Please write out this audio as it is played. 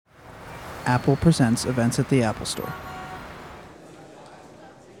Apple presents Events at the Apple Store.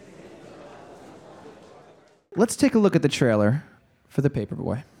 Let's take a look at the trailer for The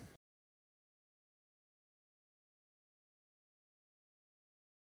Paperboy.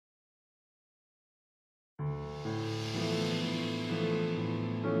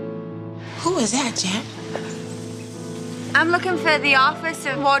 Who is that, Jack? I'm looking for the office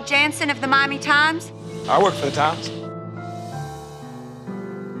of Ward Jansen of the Miami Times. I work for the Times.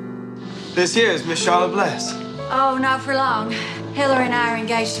 This here is Miss Charlotte Bless. Oh, not for long. Hillary and I are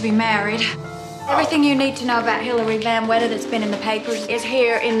engaged to be married. Everything you need to know about Hillary Van Wetter that's been in the papers is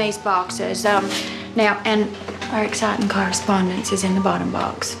here in these boxes. Now, and our exciting correspondence is in the bottom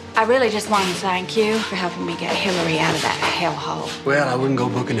box. I really just want to thank you for helping me get Hillary out of that hellhole. Well, I wouldn't go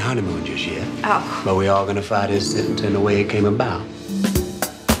booking the honeymoon just yet. Oh. But we all gonna fight this sentence in the way it came about.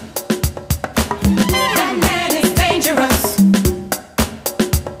 That man is dangerous.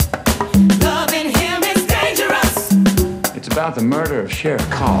 Loving him is dangerous. It's about the murder of Sheriff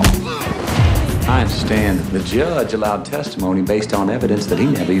Call. I understand that the judge allowed testimony based on evidence that he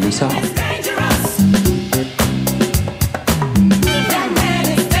never even saw. It's dangerous. That man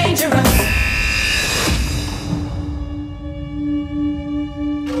is dangerous.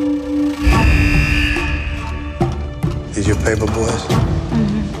 These your paper boys?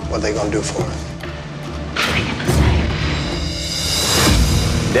 What they gonna do for us?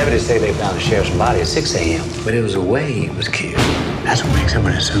 Deputies say they found the sheriff's body at 6 a.m., but it was the way he was killed. That's what makes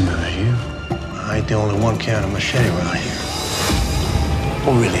everyone assume it was you. I ain't the only one carrying a machete around here.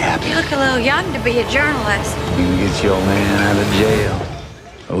 What really happened? You look a little young to be a journalist. You can get your man out of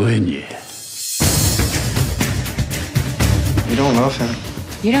jail, wouldn't you? You don't love him.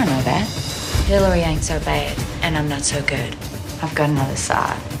 You don't know that. Hillary ain't so bad, and I'm not so good. I've got another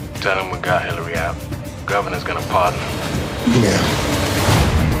side. Tell him we got Hillary out. Governor's gonna pardon him. Yeah.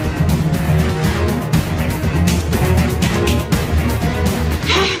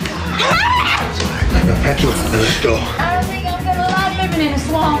 Let's go. I don't think I'm gonna like living in a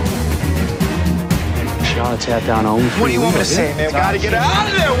swamp. Charlotte tapped down on. What do you want me to say, man? Gotta get her out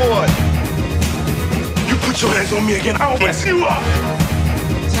of there, Ward. You put your hands on me again, I'll mess you up.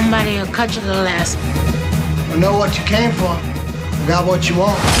 Somebody will cut you to the last. I know what you came for. You got what you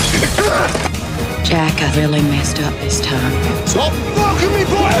want. Jack, I really messed up this time. Stop fucking me,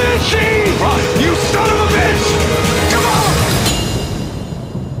 boy! You son of a bitch! Come on!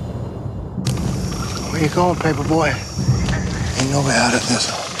 Where you going, paper boy? Ain't no way out of this.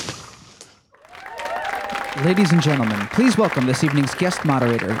 Ladies and gentlemen, please welcome this evening's guest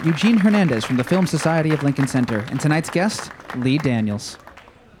moderator, Eugene Hernandez from the Film Society of Lincoln Center, and tonight's guest, Lee Daniels.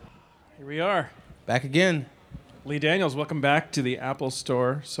 Here we are. Back again. Lee Daniels, welcome back to the Apple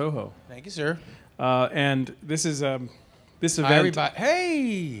Store, Soho. Thank you, sir. And this is this event. Hi, everybody.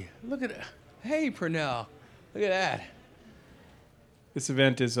 Hey, look at Hey, Purnell. Look at that. This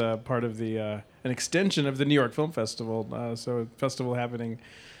event is part of the an extension of the New York Film Festival. So a festival happening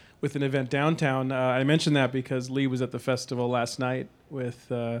with an event downtown. I mentioned that because Lee was at the festival last night with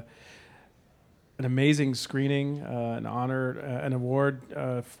an amazing screening, an honor, an award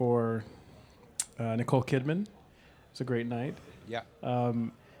for Nicole Kidman. It was a great night. Yeah.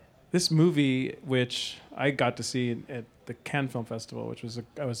 This movie, which I got to see at the Cannes Film Festival, which was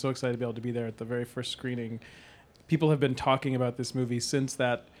I was so excited to be able to be there at the very first screening. People have been talking about this movie since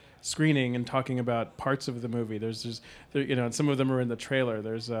that screening and talking about parts of the movie. And some of them are in the trailer.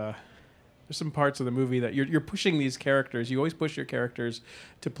 There's some parts of the movie that you're pushing these characters. You always push your characters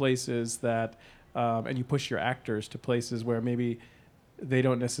to places that, and you push your actors to places where maybe they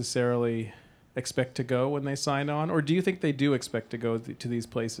don't necessarily expect to go when they sign on. Or do you think they do expect to go to these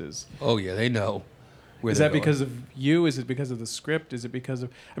places? Oh, yeah, they know where Is they're that going. because of you? Is it because of the script? Is it because of...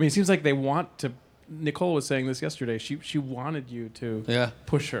 I mean, it seems like they want to... Nicole was saying this yesterday. She wanted you to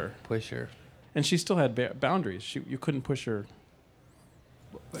push her. Push her. And she still had boundaries. You couldn't push her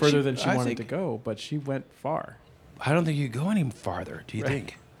further than she wanted to go, but she went far. I don't think you go any farther, do you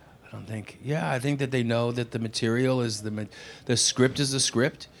think? I don't think. Yeah, I think that they know that the material is the script is the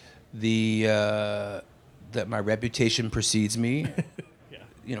script. That my reputation precedes me. Yeah.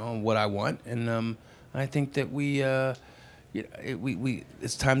 You know, what I want. And I think that we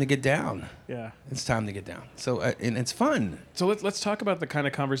it's time to get down. Yeah. It's time to get down. So and it's fun. So let's talk about the kind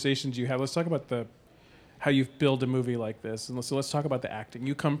of conversations you have. Let's talk about how you build a movie like this. And so let's talk about the acting.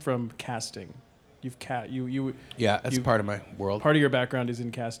 You come from casting. Yeah, that's part of my world. Part of your background is in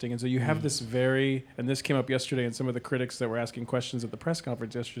casting, and so you have this and this came up yesterday, and some of the critics that were asking questions at the press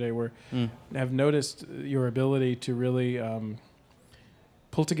conference yesterday have noticed your ability to really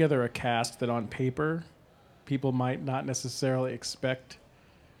pull together a cast that on paper people might not necessarily expect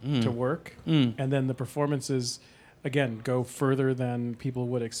to work, and then the performances, again, go further than people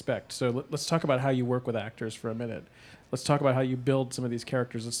would expect. So let's talk about how you work with actors for a minute. Let's talk about how you build some of these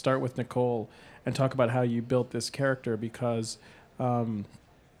characters. Let's start with Nicole and talk about how you built this character, because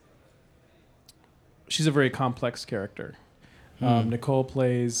she's a very complex character. Nicole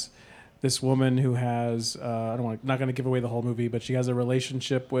plays this woman who has, not going to give away the whole movie, but she has a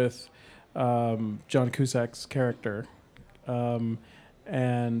relationship with John Cusack's character.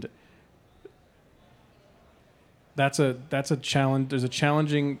 And that's a challenge. There's a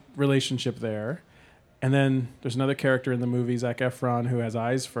challenging relationship there. And then there's another character in the movie, Zac Efron, who has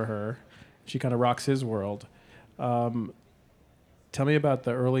eyes for her. She kind of rocks his world. Tell me about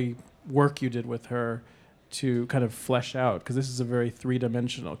the early work you did with her to kind of flesh out, because this is a very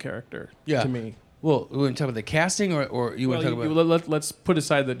three-dimensional character to me. Well, we want to talk about the casting, or you want to talk about? Let's put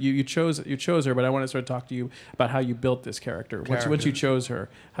aside that you chose her, but I want to sort of talk to you about how you built this character. Once you chose her,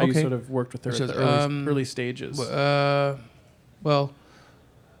 how you sort of worked with her at the early stages. Well,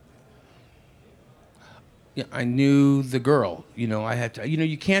 yeah, I knew the girl. I had to.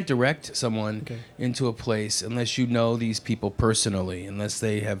 You can't direct someone into a place unless you know these people personally, unless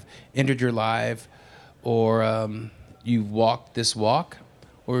they have entered your life, or you've walked this walk,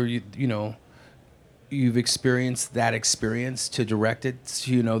 or you've experienced that experience to direct it,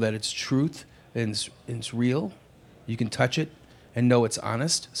 so you know that it's truth and it's real. You can touch it and know it's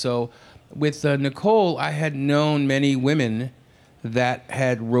honest. So with Nicole, I had known many women that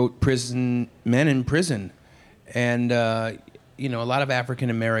had wrote men in prison. And, a lot of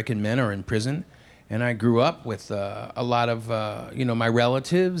African-American men are in prison. And I grew up with a lot of, my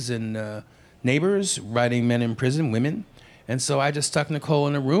relatives and neighbors writing men in prison, women. And so I just stuck Nicole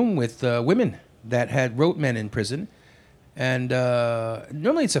in a room with women that had wrote men in prison. And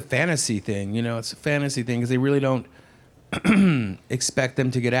normally it's a fantasy thing, it's a fantasy thing because they really don't expect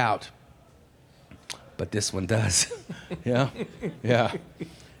them to get out. But this one does. Yeah.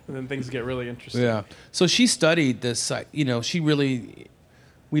 And then things get really interesting. Yeah. So she studied this, we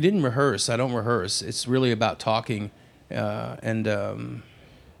didn't rehearse. I don't rehearse. It's really about talking. So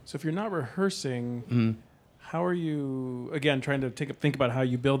if you're not rehearsing, how are you, again, trying to think about how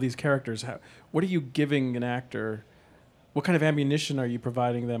you build these characters? What are you giving an actor? What kind of ammunition are you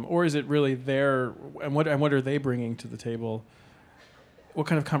providing them? Or is it really there, and what are they bringing to the table? What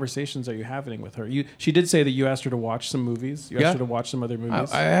kind of conversations are you having with her? She did say that you asked her to watch some movies. You asked her to watch some other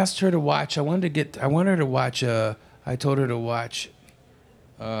movies. I asked her to watch. I told her to watch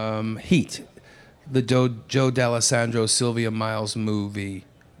Heat, the Joe D'Alessandro, Sylvia Miles movie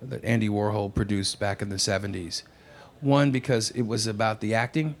that Andy Warhol produced back in the 70s. One, because it was about the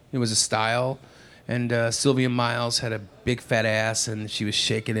acting. It was a style. And Sylvia Miles had a big fat ass, and she was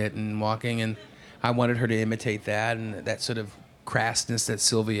shaking it and walking. And I wanted her to imitate that, and that sort of crassness that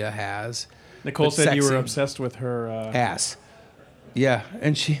Sylvia has. Nicole said you were obsessed with her ass. Yeah,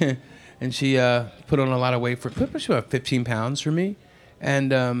 and she put on a lot of weight put about 15 pounds for me,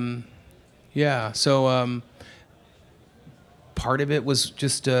 and so part of it was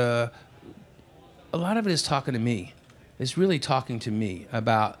just a lot of it is talking to me. It's really talking to me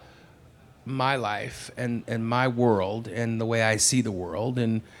about my life and my world and the way I see the world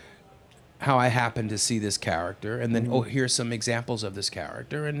and how I happen to see this character, and then here's some examples of this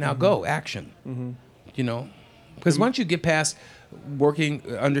character, and now go action. Because once you get past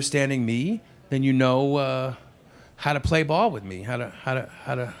understanding me, then you know how to play ball with me, how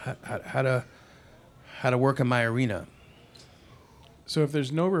to work in my arena. So if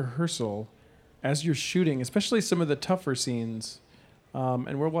there's no rehearsal, as you're shooting, especially some of the tougher scenes,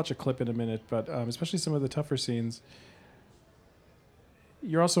 and we'll watch a clip in a minute, but especially some of the tougher scenes,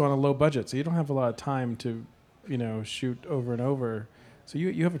 you're also on a low budget, so you don't have a lot of time to, shoot over and over. So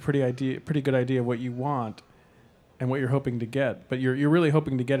you have a pretty good idea of what you want and what you're hoping to get, but you're really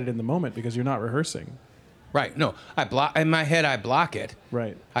hoping to get it in the moment because you're not rehearsing. Right. No, in my head I block it.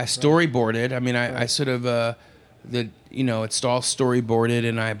 Right. I storyboard it. I mean, I sort of it's all storyboarded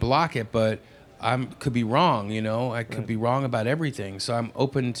and I block it, but could be wrong. I could be wrong about everything. So I'm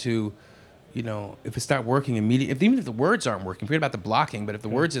open to. If it's not working immediately, even if the words aren't working, forget about the blocking, but if the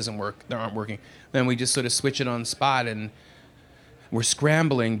words aren't working, then we just sort of switch it on the spot and we're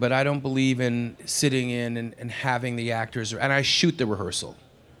scrambling. But I don't believe in sitting in and having the actors, and I shoot the rehearsal.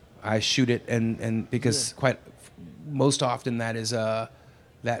 I shoot it and because quite most often that's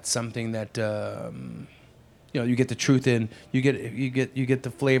something that you get the truth in, you get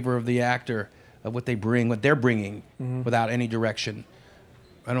the flavor of the actor, of what they're bringing without any direction.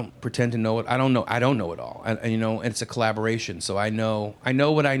 I don't pretend to know it. I don't know it all. And it's a collaboration. So I know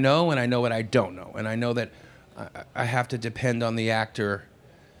what I know, and I know what I don't know. And I know that I have to depend on the actor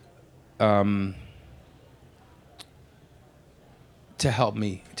to help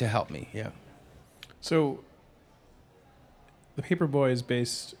me. Yeah. So, The Paperboy is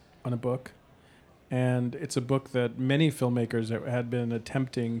based on a book, and it's a book that many filmmakers had been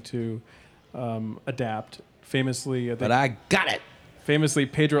attempting to adapt. Famously, But I got it. Famously,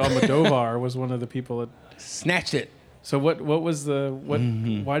 Pedro Almodovar was one of the people that Snatched it. So what was the what?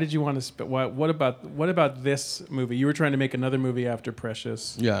 Why did you want to? What about this movie? You were trying to make another movie after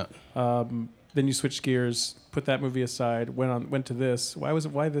Precious. Yeah. Then you switched gears, put that movie aside, went to this.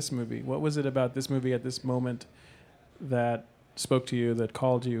 Why this movie? What was it about this movie at this moment that spoke to you, that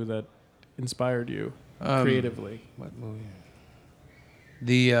called you, that inspired you creatively? What movie?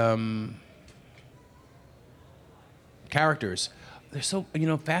 The characters. They're so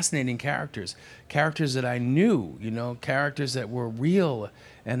fascinating characters that I knew, characters that were real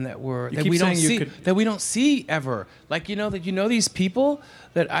and that we don't see ever. Like these people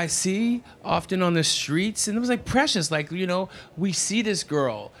that I see often on the streets, and it was like Precious. Like we see this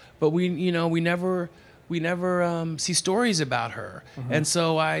girl, but we never see stories about her. Mm-hmm. And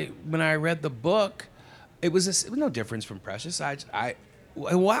so when I read the book, it was no difference from Precious. I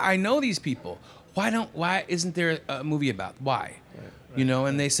know these people. Why isn't there a movie about why? Right.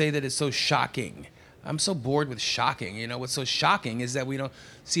 And they say that it's so shocking. I'm so bored with shocking. What's so shocking is that we don't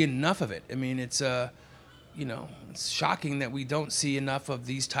see enough of it. I mean, it's it's shocking that we don't see enough of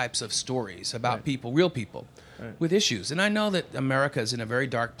these types of stories about people, real people, with issues. And I know that America is in a very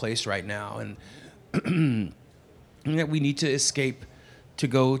dark place right now, and that we need to escape to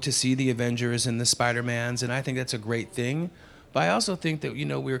go to see the Avengers and the Spider-Mans, and I think that's a great thing. But I also think that,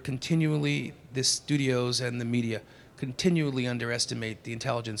 we're continually, the studios and the media continually underestimate the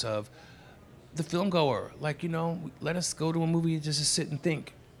intelligence of the film goer. Like, let us go to a movie just to sit and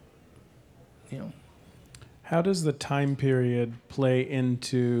think. How does the time period play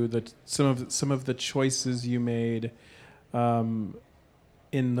into some of the choices you made in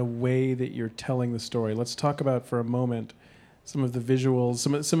the way that you're telling the story? Let's talk about for a moment some of the visuals,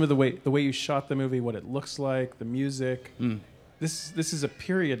 some of the way you shot the movie, what it looks like, the music. This is a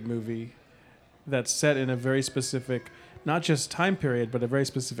period movie that's set in a very specific, not just time period, but a very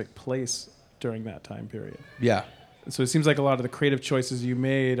specific place during that time period. Yeah. So it seems like a lot of the creative choices you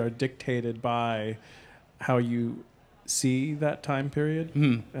made are dictated by how you see that time period.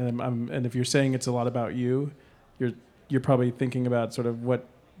 And if you're saying it's a lot about you, you're probably thinking about sort of what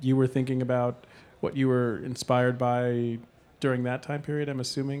you were thinking about, what you were inspired by during that time period, I'm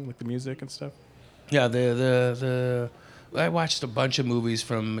assuming, like the music and stuff. Yeah, I watched a bunch of movies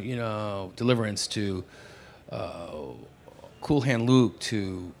from, Deliverance to Cool Hand Luke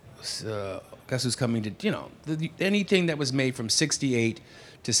to Guess Who's Coming to, anything that was made from 68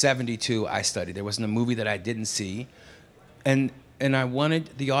 to 72, I studied. There wasn't a movie that I didn't see. And I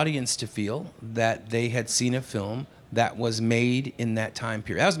wanted the audience to feel that they had seen a film that was made in that time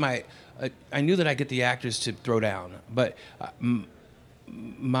period. That was I knew that I'd get the actors to throw down, but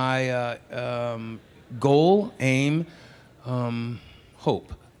my goal, aim,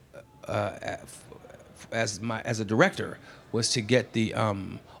 hope as a director was to get the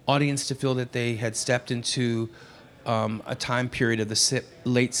audience to feel that they had stepped into a time period of the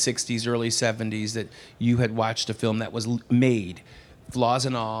late 60s, early 70s, that you had watched a film that was made, flaws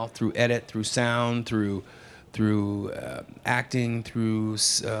and all, through edit, through sound, through acting, through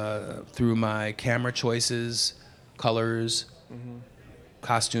my camera choices, colors,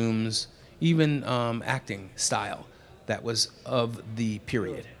 costumes, even acting style that was of the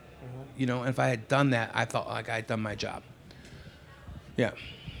period. And if I had done that, I felt like I had done my job. Yeah.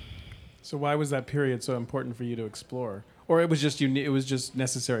 So why was that period so important for you to explore? Or it was just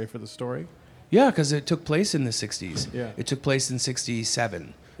necessary for the story? Yeah, because it took place in the 60s. Yeah. It took place in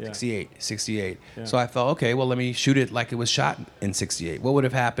 67, Yeah. 68. Yeah. So I thought, okay, well, let me shoot it like it was shot in 68. What would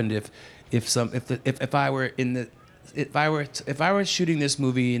have happened if I were shooting this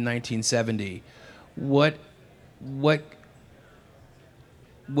movie in 1970? What would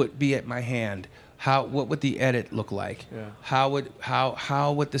be at my hand? What would the edit look like? Yeah. How would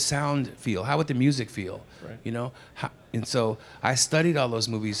the sound feel? How would the music feel? Right. And so I studied all those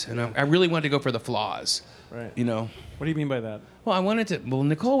movies, and I really wanted to go for the flaws. Right. What do you mean by that? Well, I wanted to. Well,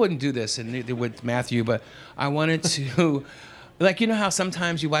 Nicole wouldn't do this, and neither would Matthew. But I wanted to, like, how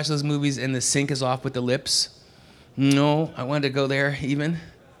sometimes you watch those movies and the sync is off with the lips. No, I wanted to go there even,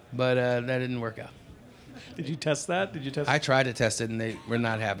 but that didn't work out. Did you test that? I tried to test it, and they were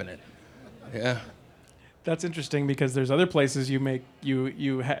not having it. Yeah. That's interesting because there's other places you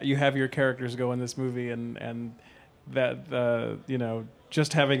have your characters go in this movie, and that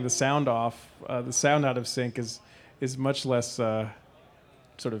just having the sound off, the sound out of sync is much less sort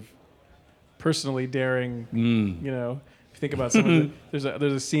of personally daring. You know, if you think about some of the,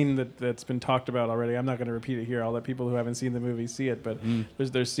 there's a scene that's been talked about already. I'm not going to repeat it here. I'll let people who haven't seen the movie see it. But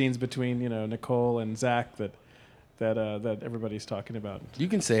there's scenes between Nicole and Zach that everybody's talking about. You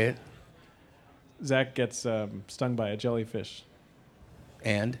can say it. Zach gets stung by a jellyfish.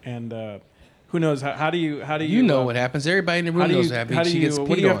 And who knows? How do you? You know what happens. Everybody in the room knows what happens.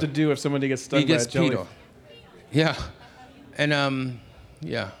 What do you have to on. do if somebody gets stung He gets by a jellyfish? peed on. Yeah, and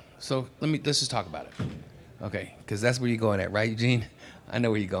yeah. So let's just talk about it, okay? Because that's where you're going at, right, Eugene? I know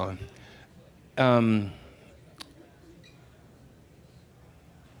where you're going.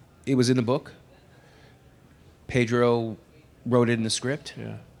 It was in the book. Pedro wrote it in the script.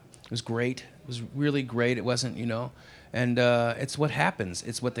 Yeah, it was great. It was really great. It wasn't, and it's what happens.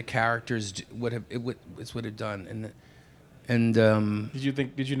 It's what the characters it's what it done. And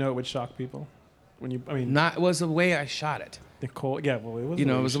did you know it would shock people when you? I mean, not. It was the way I shot it. Nicole, yeah, well, it was. It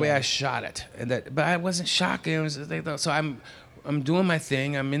was the way I shot it, but I wasn't shocked. It was so I'm doing my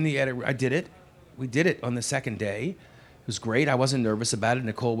thing. I'm in the edit. I did it. We did it on the second day. It was great. I wasn't nervous about it.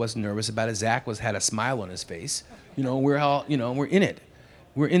 Nicole wasn't nervous about it. Zach had a smile on his face. We're all, we're in it.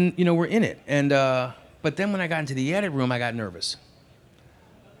 We're in it. And but then when I got into the edit room, I got nervous.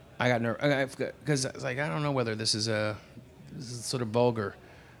 Because I was like, I don't know whether this is sort of vulgar.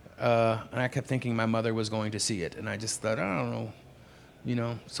 And I kept thinking my mother was going to see it, and I just thought, I don't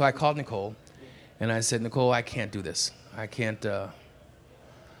know, So I called Nicole, and I said, Nicole, I can't do this. I can't.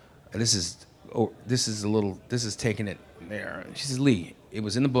 This is taking it there. She says, Lee, it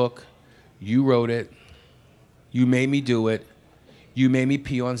was in the book. You wrote it. You made me do it. You made me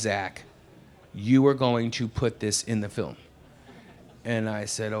pee on Zach. You are going to put this in the film. And I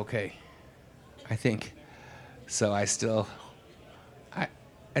said, okay. I think. So I still.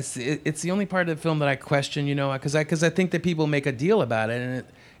 It's the only part of the film that I question, because I think that people make a deal about it, and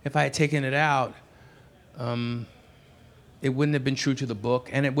if I had taken it out, it wouldn't have been true to the book,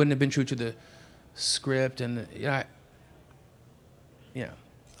 and it wouldn't have been true to the script, and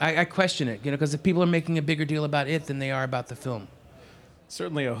I question it, because the people are making a bigger deal about it than they are about the film.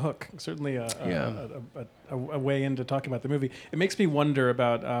 Certainly a hook, certainly a way into talking about the movie. It makes me wonder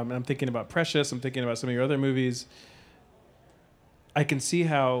about, and I'm thinking about Precious, I'm thinking about some of your other movies. I can see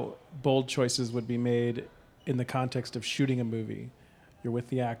how bold choices would be made in the context of shooting a movie. You're with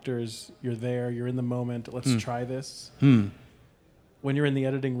the actors, you're there, you're in the moment, let's try this. When you're in the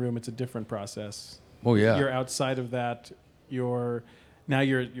editing room, it's a different process. Oh, yeah. You're outside of that. You're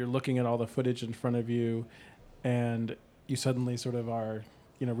looking at all the footage in front of you, and you suddenly sort of are,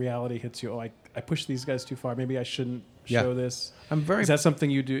 reality hits you. Oh, I pushed these guys too far. Maybe I shouldn't show this. Is that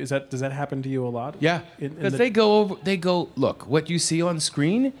something you do? Does that happen to you a lot? Yeah, because they go, look, what you see on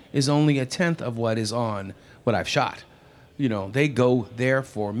screen is only a tenth of what is on what I've shot. They go there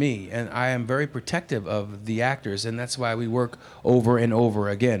for me, and I am very protective of the actors, and that's why we work over and over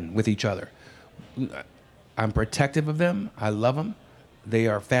again with each other. I'm protective of them. I love them. They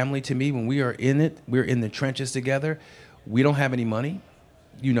are family to me. When we are in it, we're in the trenches together. We don't have any money.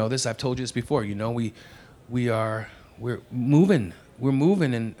 You know this. I've told you this before. We're moving,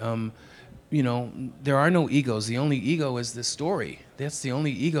 and there are no egos. The only ego is the story. That's the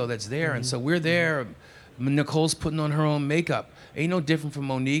only ego that's there, and so we're there. Nicole's putting on her own makeup. Ain't no different from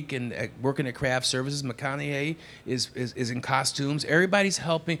Monique and working at craft services. McConaughey is in costumes. Everybody's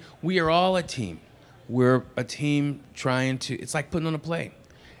helping. We are all a team. We're a team trying to. It's like putting on a play.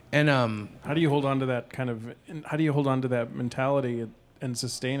 And how do you hold on to that how do you hold on to that mentality and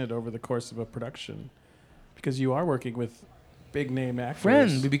sustain it over the course of a production? Because you are working with big name actors.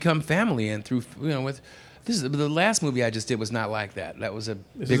 Friends, we become family, and through the last movie I just did was not like that. That was a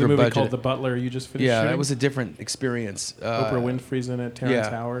this bigger is a movie budget. called The Butler. You just finished. Yeah, shooting? that was a different experience. Oprah Winfrey's in it. Terrence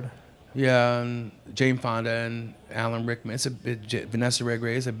Howard. Yeah, and Jane Fonda and Alan Rickman. It's a bit, Vanessa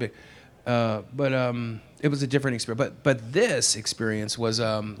Redgrave. It's a big, but it was a different experience. But this experience was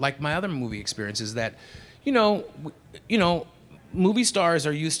like my other movie experiences. That, movie stars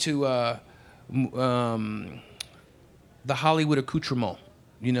are used to the Hollywood accoutrement.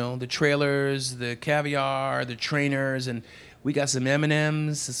 The trailers, the caviar, the trainers, and we got some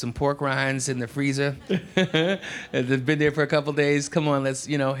M&Ms, some pork rinds in the freezer. They've been there for a couple days. Come on, let's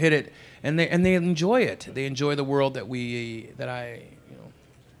hit it. And they enjoy it. They enjoy the world that I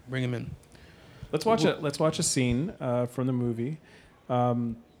bring them in. Let's watch a scene from the movie. I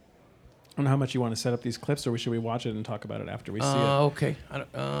don't know how much you want to set up these clips, or should we watch it and talk about it after we see it? Okay.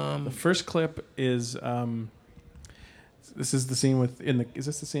 The first clip is. This is the scene is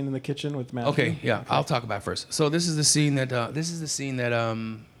this the scene in the kitchen with Matthew? Okay, yeah, okay. I'll talk about it first. So this is the scene that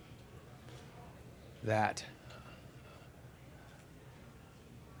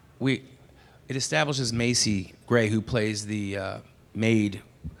it establishes Macy Gray, who plays the maid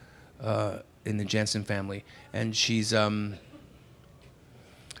in the Jensen family, and she's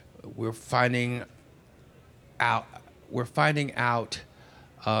we're finding out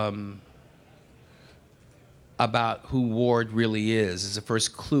about who Ward really is. It's the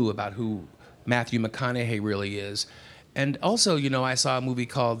first clue about who Matthew McConaughey really is. And also, you know, I saw a movie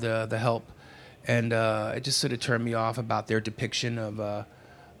called The Help, and it just sort of turned me off about their depiction of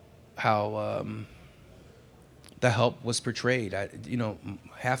how The Help was portrayed.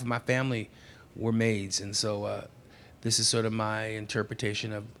 Half of my family were maids, and so this is sort of my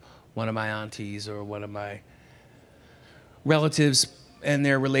interpretation of one of my aunties or one of my relatives and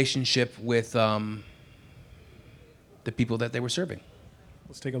their relationship with the people that they were serving.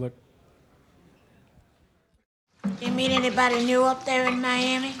 Let's take a look. You meet anybody new up there in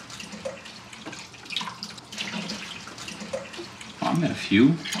Miami? I met a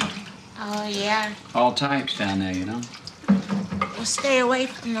few. Oh, yeah. All types down there, you know. Well, stay away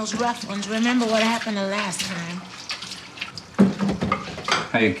from those rough ones. Remember what happened the last time.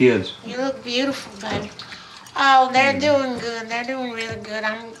 How your kids? You look beautiful, baby. Oh, they're doing good. They're doing really good.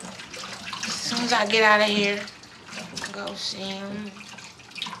 As soon as I get out of here, I'll go see them.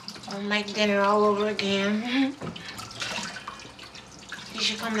 I'll make dinner all over again. You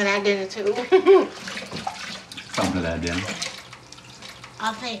should come to that dinner, too. Come to that dinner.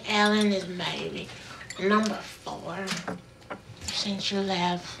 I think Ellen is maybe number 4 since you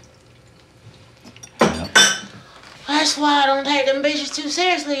left. Yep. That's why I don't take them bitches too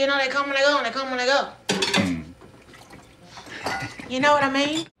seriously. You know, they come and they go, and they come and they go. You know what I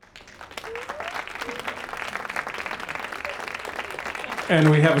mean? And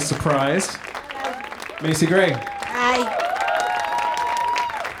we have a surprise. Macy Gray. Hi.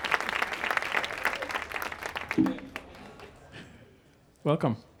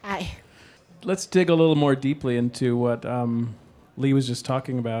 Welcome. Hi. Let's dig a little more deeply into what Lee was just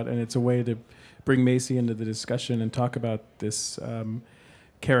talking about, and it's a way to bring Macy into the discussion and talk about this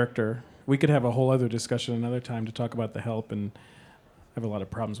character. We could have a whole other discussion another time to talk about The Help, and I have a lot of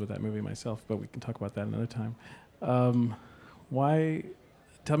problems with that movie myself, but we can talk about that another time.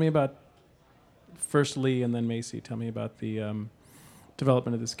 Tell me about first Lee and then Macy. Tell me about the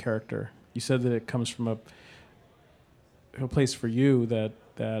development of this character. You said that it comes from a place for you that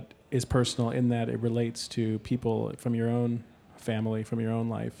is personal in that it relates to people from your own family, from your own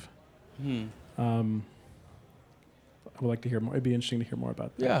life. I would like to hear more. It'd be interesting to hear more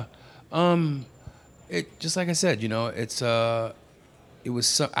about that. Yeah. It just like I said, you know,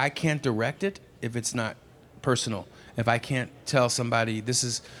 I can't direct it if it's not personal. If I can't tell somebody this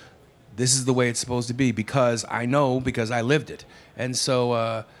is the way it's supposed to be because I lived it. And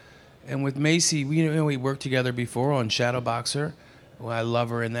so and with Macy, we worked together before on Shadowboxer. Well, I love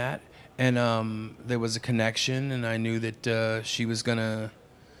her in that. And there was a connection, and I knew that she was gonna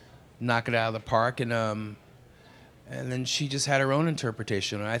knock it out of the park. And then she just had her own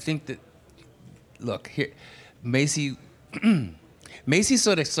interpretation. And I think that, look here, Macy. Macy's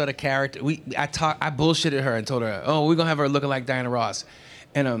sort of character. I bullshitted her and told her, "Oh, we're gonna have her looking like Diana Ross,"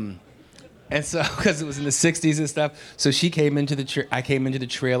 and so because it was in the '60s and stuff. So she came into I came into the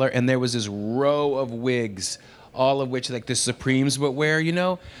trailer, and there was this row of wigs, all of which like the Supremes would wear, you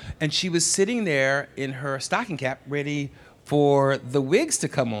know, and she was sitting there in her stocking cap, ready for the wigs to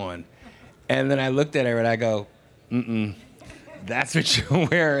come on, and then I looked at her and I go, "Mm-mm. That's what you're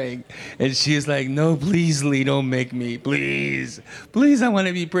wearing." And she's like, "No, please, Lee, don't make me. Please, I want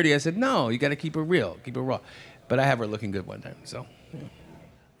to be pretty." I said, "No, you got to keep it real, keep it raw." But I have her looking good one time, so. Yeah.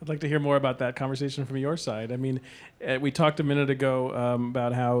 I'd like to hear more about that conversation from your side. I mean, we talked a minute ago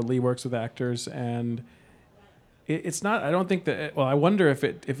about how Lee works with actors, and it's not. I don't think that. Well, I wonder if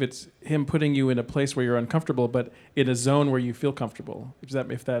it's him putting you in a place where you're uncomfortable, but in a zone where you feel comfortable.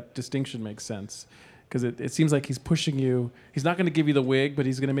 If that distinction makes sense. Because it seems like he's pushing you. He's not going to give you the wig, but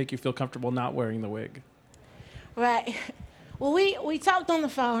he's going to make you feel comfortable not wearing the wig. Right. Well, we talked on the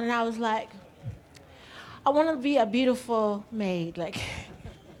phone, and I was like, I want to be a beautiful maid. Like,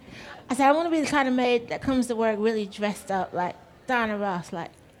 I said, I want to be the kind of maid that comes to work really dressed up, like Diana Ross.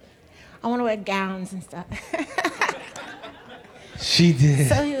 Like, I want to wear gowns and stuff. She did.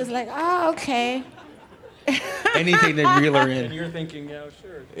 So he was like, "Oh, okay." Anything to reel her in. And you're thinking, yeah,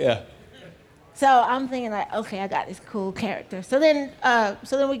 sure. Yeah. So I'm thinking like, okay, I got this cool character. So then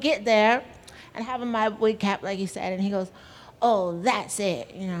we get there, and having my wig cap, like you said, and he goes, "Oh, that's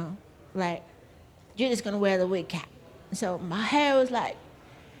it, you know, like you're just gonna wear the wig cap." So my hair was like,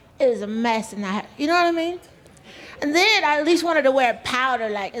 it was a mess, and you know what I mean? And then I at least wanted to wear powder,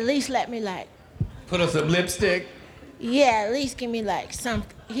 like at least let me like put on some lipstick. Yeah, at least give me like some.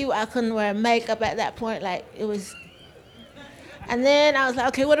 I couldn't wear makeup at that point. Like it was. And then I was like,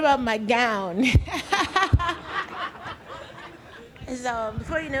 okay, what about my gown? And so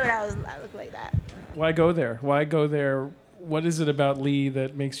before you knew it, I looked like that. Why go there? Why go there? What is it about Lee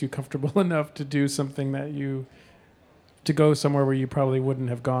that makes you comfortable enough to do something to go somewhere where you probably wouldn't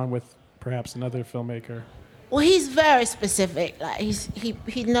have gone with perhaps another filmmaker? Well, he's very specific. Like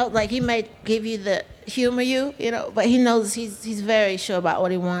he knows. Like he may give you the humor but he knows he's very sure about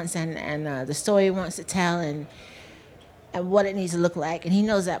what he wants and the story he wants to tell and what it needs to look like. And he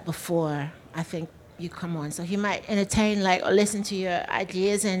knows that before I think you come on. So he might entertain or listen to your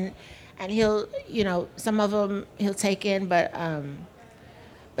ideas and he'll some of them he'll take in, but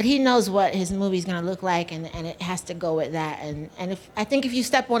he knows what his movie's gonna look like and it has to go with that. And I think if you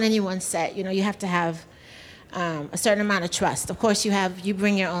step on anyone's set, you have to have a certain amount of trust. Of course, you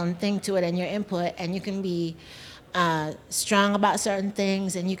bring your own thing to it and your input, and you can be strong about certain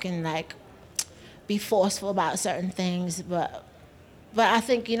things, and you can be forceful about certain things. But I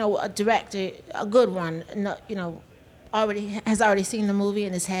think a director, a good one, has already seen the movie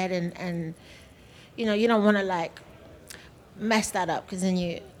in his head, and you don't want to mess that up because then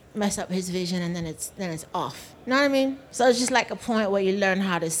you mess up his vision, and then it's off. You know what I mean? So it's just like a point where you learn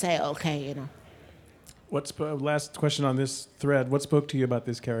how to say, okay. Last question on this thread. What spoke to you about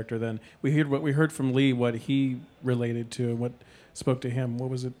this character then? We heard from Lee, what he related to and what spoke to him. What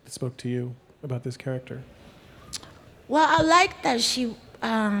was it that spoke to you about this character? Well, I liked that she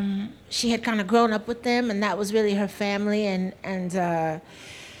had kind of grown up with them, and that was really her family, and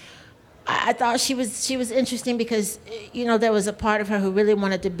I thought she was interesting because there was a part of her who really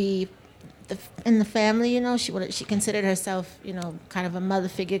wanted to be in the family. She considered herself kind of a mother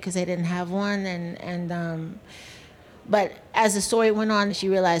figure because they didn't have one, but as the story went on, she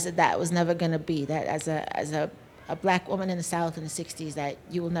realized that was never going to be that as a black woman in the South in the 60s, that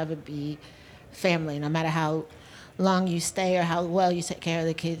you will never be family no matter how long you stay or how well you take care of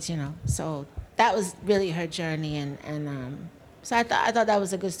the kids. So that was really her journey, and so I thought that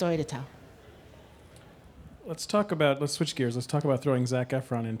was a good story to tell. Let's switch gears. Let's talk about throwing Zac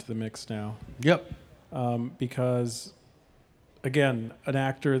Efron into the mix now. Yep. Because, again, an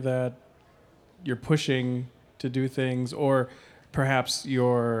actor that you're pushing to do things, or perhaps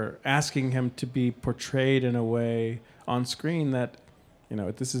you're asking him to be portrayed in a way on screen that,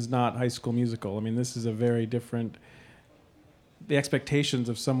 this is not High School Musical. I mean, this is a very different... The expectations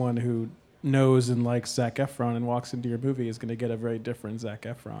of someone who knows and likes Zac Efron and walks into your movie is going to get a very different Zac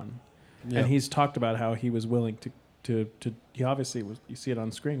Efron. Yeah. And he's talked about how he was willing to he obviously was, you see it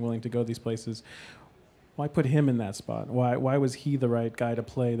on screen, willing to go these places. Why put him in that spot? Why was he the right guy to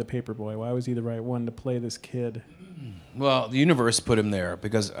play the paperboy? Why was he the right one to play this kid? Well, the universe put him there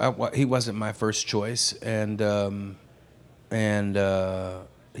because he wasn't my first choice, and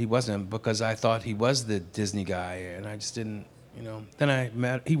he wasn't because I thought he was the Disney guy, and I just didn't,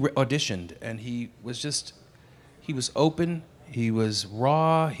 Then he auditioned, and he was open. He was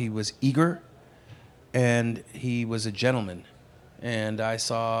raw, he was eager, and he was a gentleman. And I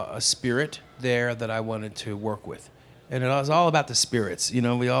saw a spirit there that I wanted to work with. And it was all about the spirits.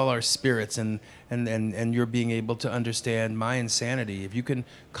 We all are spirits, and you're being able to understand my insanity. If you can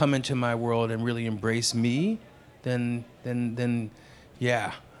come into my world and really embrace me, then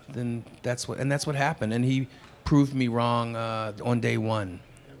that's what happened. And he proved me wrong on day one.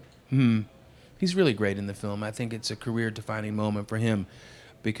 He's really great in the film. I think it's a career-defining moment for him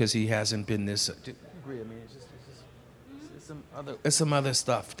because he hasn't been this. Agree. I mean, it's some other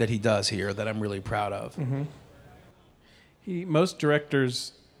stuff that he does here that I'm really proud of. Mm-hmm. Most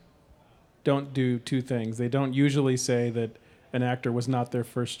directors don't do two things. They don't usually say that an actor was not their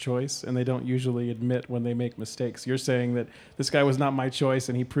first choice, and they don't usually admit when they make mistakes. You're saying that this guy was not my choice,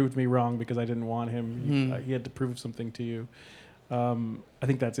 and he proved me wrong because I didn't want him. He had to prove something to you. I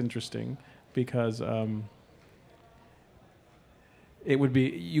think that's interesting. Because it would be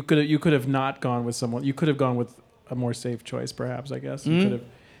you could have not gone with someone. You could have gone with a more safe choice, perhaps. I guess you could have.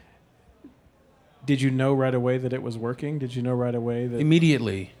 Did you know right away that it was working? Did you know right away that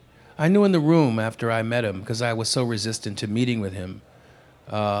immediately? I knew in the room after I met him because I was so resistant to meeting with him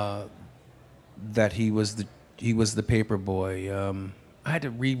that he was the paper boy. I had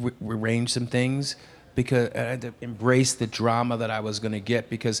to rearrange some things because I had to embrace the drama that I was going to get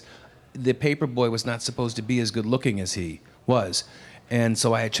because the paper boy was not supposed to be as good looking as he was. And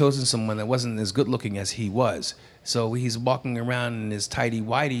so I had chosen someone that wasn't as good looking as he was. So he's walking around in his tighty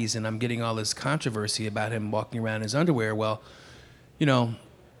whities, and I'm getting all this controversy about him walking around in his underwear. Well, he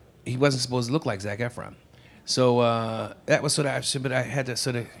wasn't supposed to look like Zac Efron. So that was but I had to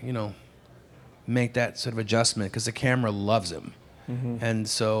make that sort of adjustment because the camera loves him. And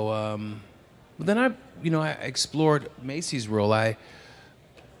so then I explored Macy's role. I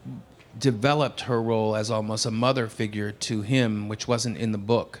developed her role as almost a mother figure to him, which wasn't in the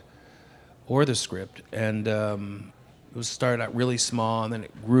book or the script. And it was started out really small, and then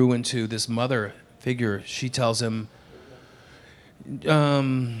it grew into this mother figure. She tells him,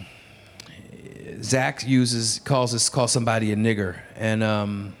 Zach calls somebody a nigger,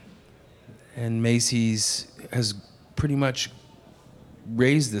 and Macy's has pretty much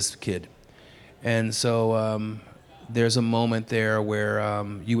raised this kid. And so there's a moment there where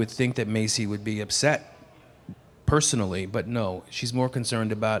you would think that Macy would be upset personally, but no, she's more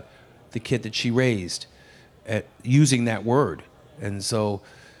concerned about the kid that she raised at using that word. And so,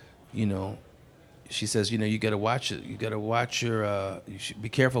 she says, you got to watch it. You got to watch you should be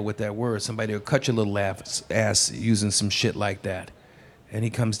careful with that word. Somebody will cut your little ass using some shit like that. And he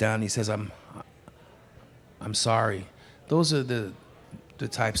comes down and he says, I'm sorry. Those are the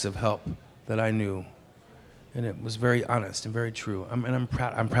types of help that I knew. And it was very honest and very true. I'm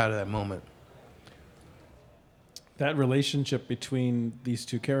proud of that moment. That relationship between these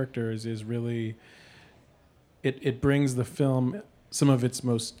two characters is really, it brings the film some of its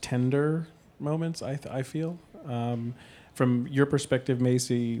most tender moments, I feel. From your perspective,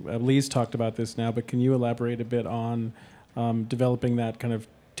 Macy, Lee's talked about this now, but can you elaborate a bit on developing that kind of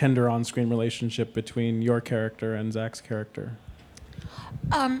tender on-screen relationship between your character and Zach's character?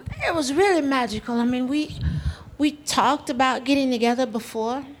 It was really magical. I mean, we talked about getting together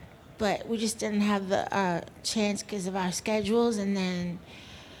before, but we just didn't have the chance because of our schedules. And then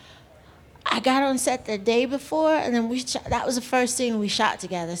I got on set the day before, and then that was the first scene we shot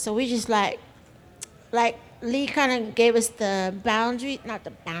together. So we just like Lee kind of gave us the not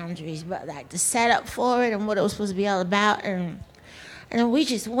the boundaries, but like the setup for it and what it was supposed to be all about. And then we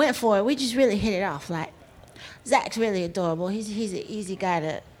just went for it. We just really hit it off. Like, Zach's really adorable. He's an easy guy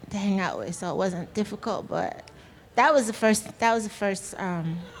to hang out with, so it wasn't difficult. But that was the first.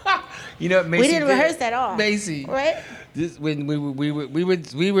 You know, Macy, we didn't rehearse at all. Macy, right? This, when we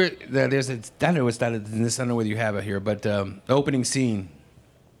were there's a, I don't know what's that in this. I don't know whether you have it here, but the opening scene,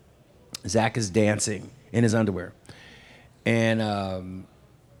 Zach is dancing in his underwear, and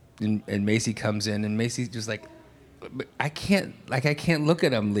Macy comes in, and Macy's just like, I can't look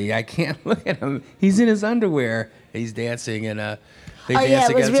at him, Lee. I can't look at him. He's in his underwear. He's dancing, and they dance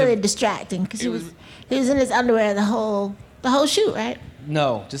it was together. really distracting because he was in his underwear the whole shoot, right?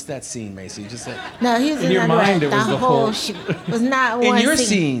 No, just that scene, Macy. Just that. No, he was in your underwear mind, it was the whole shoot. It was not one In your scene.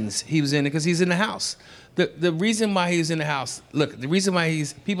 scenes, he was in it because he's in the house. The reason why he was in the house, look, the reason why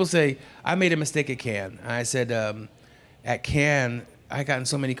people say, I made a mistake at Cannes. I said, at Cannes, I gotten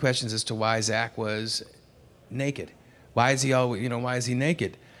so many questions as to why Zach was naked. Why is he why is he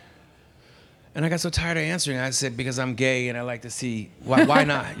naked? And I got so tired of answering. I said, because I'm gay and I like to see, why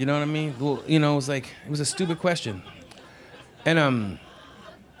not? You know what I mean? Well, it was a stupid question. And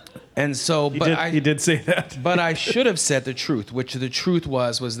so, He did say that. But I should have said the truth, which the truth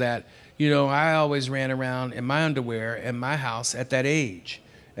was that, I always ran around in my underwear in my house at that age,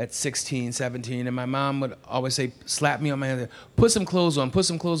 at 16, 17, and my mom would always say, slap me on my hand, put some clothes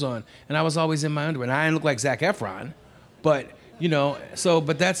on, and I was always in my underwear. And I didn't look like Zac Efron, but,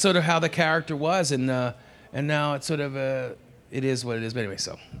 but that's sort of how the character was, and now it's sort of, it is what it is. But anyway,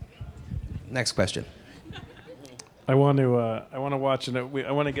 so, next question. I want to watch it. I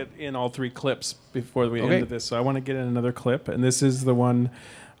want to get in all three clips before we end this. So I want to get in another clip, and this is the one.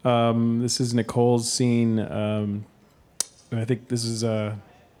 This is Nicole's scene. I think this is a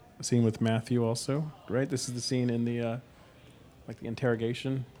scene with Matthew also, right? This is the scene in the the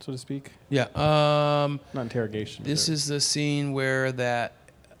interrogation, so to speak. Yeah. Not interrogation. This is the scene where that.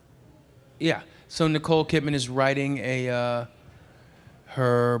 Yeah. So Nicole Kidman is writing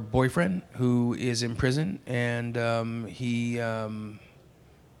her boyfriend who is in prison, and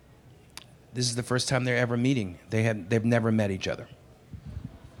this is the first time they're ever meeting. They've never met each other.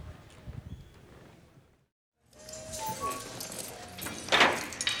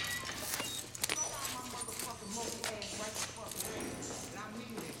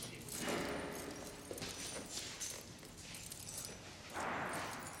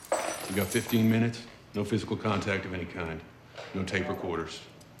 You got 15 minutes? No physical contact of any kind. No tape recorders.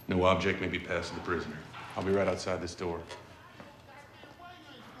 No object may be passed to the prisoner. I'll be right outside this door.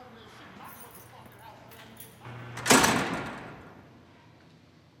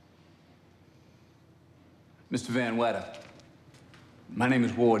 Mr. Van Wetter, my name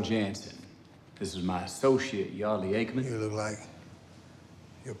is Ward Jansen. This is my associate, Yardley Aikman. You look like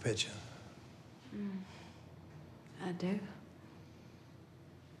your picture. I do.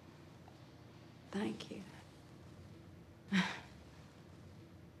 Thank you.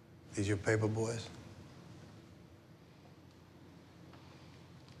 These your paper boys?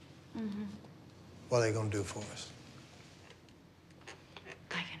 Mm-hmm. What are they gonna do for us?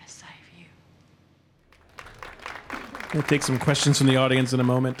 They're gonna save you. We'll take some questions from the audience in a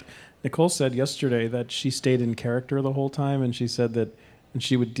moment. Nicole said yesterday that she stayed in character the whole time, and she said that when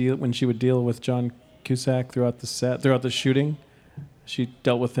she would deal with John Cusack throughout the shooting, she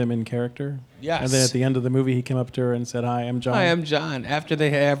dealt with him in character. Yes. And then at the end of the movie, he came up to her and said, "Hi, I'm John." I am John. After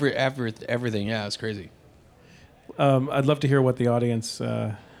they have everything, yeah, it's crazy. I'd love to hear what the audience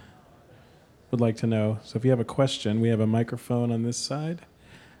would like to know. So if you have a question, we have a microphone on this side.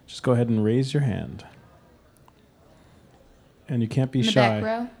 Just go ahead and raise your hand. And you can't be In the shy. back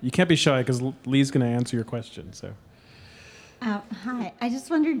row? You can't be shy because Lee's going to answer your question. So. Hi. I just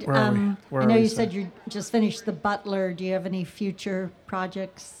wondered, Where are we? Where I are know we, you sir? said you just finished The Butler. Do you have any future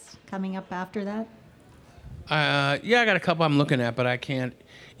projects coming up after that? Yeah, I got a couple I'm looking at, but I can't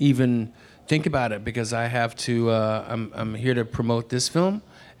even think about it because I have to. I'm here to promote this film,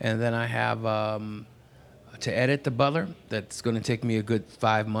 and then I have to edit The Butler. That's going to take me a good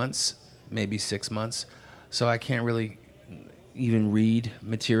 5 months, maybe 6 months. So I can't really even read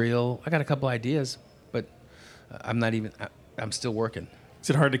material. I got a couple ideas, but I'm not even. I'm still working. Is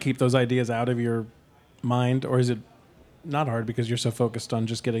it hard to keep those ideas out of your mind, or is it not hard because you're so focused on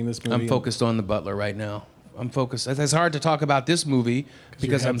just getting this movie? I'm focused on The Butler right now. I'm focused. It's hard to talk about this movie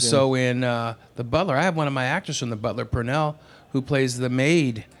because I'm so in The Butler. I have one of my actors from The Butler, Pernell, who plays the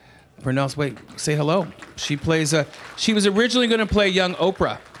maid. Pernell's, wait, say hello. She plays she was originally going to play young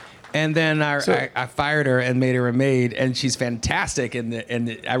Oprah, and then I fired her and made her a maid, and she's fantastic.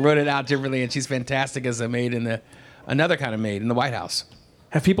 And I wrote it out differently, and she's fantastic as a maid in another kind of maid in the White House.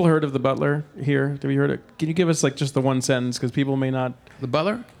 Have people heard of The Butler here? Have you heard it? Can you give us like just the one sentence because people may not. The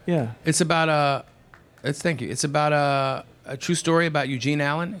Butler? Yeah. It's about thank you. It's about a true story about Eugene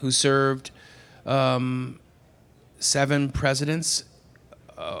Allen, who served 7 presidents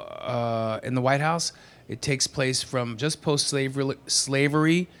in the White House. It takes place from just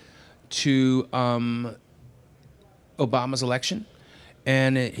post-slavery to Obama's election,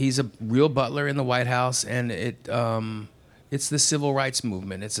 and he's a real butler in the White House, and it's the civil rights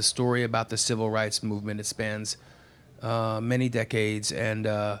movement. It's a story about the civil rights movement. It spans many decades, and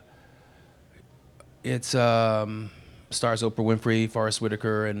it stars Oprah Winfrey, Forrest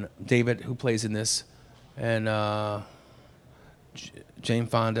Whitaker, and David, who plays in this, and Jane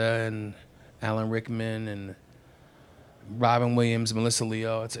Fonda, and Alan Rickman, and Robin Williams, Melissa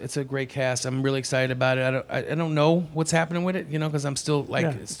Leo. It's a great cast. I'm really excited about it. I don't know what's happening with it, because I'm still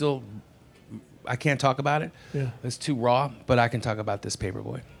it's still. I can't talk about it. Yeah. It's too raw, but I can talk about this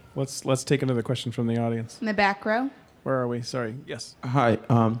Paperboy. Let's take another question from the audience. In the back row? Where are we? Sorry. Yes. Hi.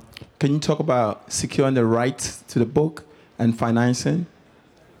 Can you talk about securing the rights to the book and financing?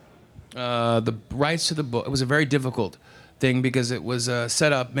 The rights to the book. It was a very difficult thing because it was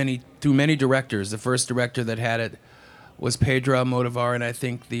set up through many directors. The first director that had it was Pedro Almodovar, and I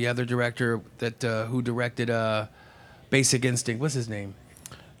think the other director that who directed Basic Instinct. What's his name?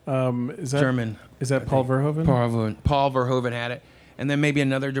 Is that German? Is that Paul Verhoeven? Paul Verhoeven had it, and then maybe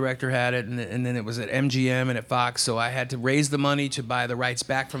another director had it, and then it was at MGM and at Fox. So I had to raise the money to buy the rights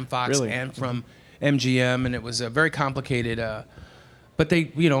back from Fox and from MGM, and it was a very complicated. But they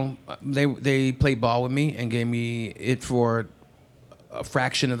played ball with me and gave me it for a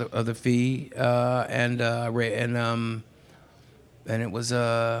fraction of the fee, and it was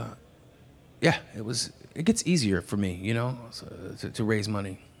it gets easier for me, to raise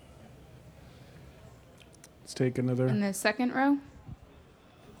money. Let's take another. In the second row?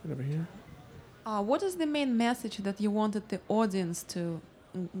 Over here. What is the main message that you wanted the audience to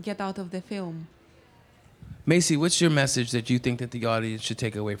get out of the film? Macy, what's your message that you think that the audience should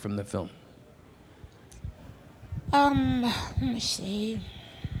take away from the film? Let me see.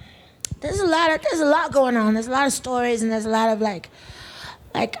 There's a lot going on. There's a lot of stories, and there's a lot of like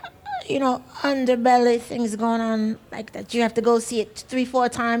underbelly things going on, like that you have to go see it 3-4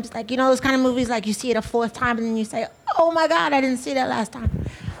 times. Like, those kind of movies, like you see it a 4th time and then you say, oh my God, I didn't see that last time.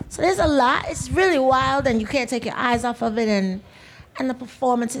 So there's a lot. It's really wild and you can't take your eyes off of it, and the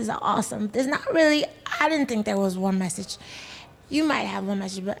performances are awesome. There's not really, I didn't think there was one message. You might have one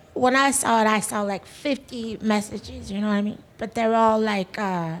message, but when I saw it, I saw like 50 messages, you know what I mean? But they're all like,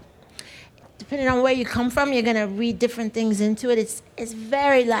 depending on where you come from, you're gonna read different things into it. It's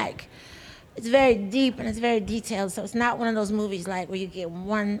very it's very deep and it's very detailed. So it's not one of those movies like where you get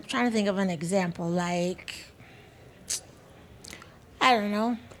one. I'm trying to think of an example, like I don't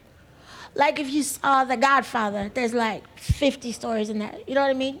know. like if you saw The Godfather, there's like 50 stories in that. You know what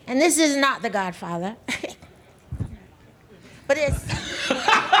I mean? And this is not The Godfather. But it's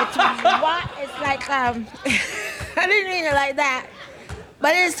like, I didn't mean it like that.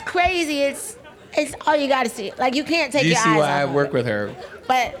 But it's crazy. It's all you got to see. Like, you can't take Do you your see eyes why I off work of it. with her?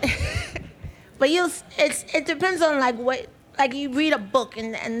 But it depends on like what, like you read a book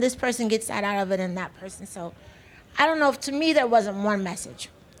and this person gets that out of it and that person. So I don't know, if to me there wasn't one message.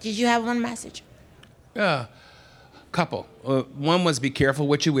 Did you have one message? Yeah, couple. One was be careful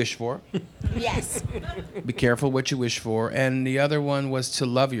what you wish for. Yes. Be careful what you wish for. And the other one was to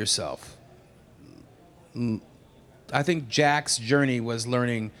love yourself. I think Jack's journey was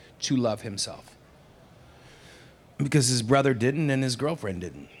learning to love himself. Because his brother didn't and his girlfriend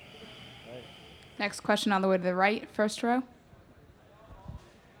didn't. Next question on the way to the right, first row.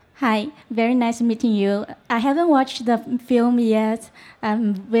 Hi, very nice meeting you. I haven't watched the film yet.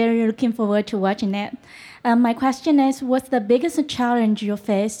 I'm very looking forward to watching it. My question is, what's the biggest challenge you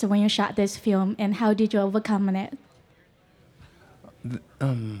faced when you shot this film, and how did you overcome it?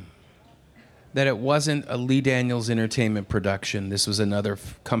 That it wasn't a Lee Daniels Entertainment production. This was another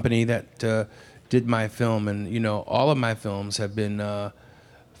company that did my film, and you know, all of my films have been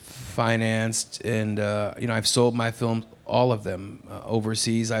financed, and you know, I've sold my films, all of them,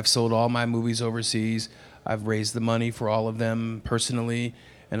 overseas. I've sold all my movies overseas. I've raised the money for all of them personally,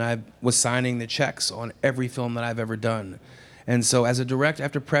 and I was signing the checks on every film that I've ever done. And so as a director,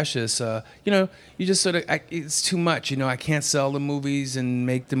 after Precious, you know, you just sort of, it's too much. You know, I can't sell the movies and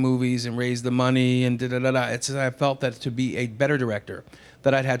make the movies and raise the money and da-da-da-da. I felt that to be a better director,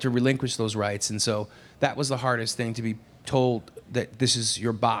 that I'd had to relinquish those rights. And so that was the hardest thing, to be told that this is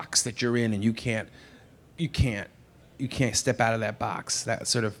your box that you're in and you can't step out of that box. That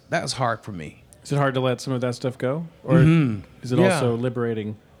was hard for me. Is it hard to let some of that stuff go? Or is it also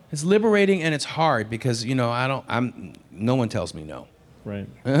liberating? It's liberating and it's hard because, you know, no one tells me no. Right.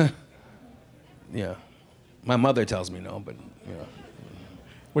 Yeah. My mother tells me no, but, you know.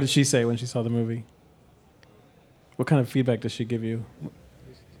 What did she say when she saw the movie? What kind of feedback does she give you?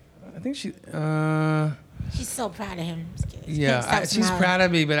 I think she... She's so proud of him. Yeah, she's proud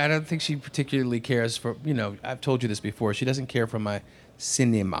of me, but I don't think she particularly cares for, you know, I've told you this before, she doesn't care for my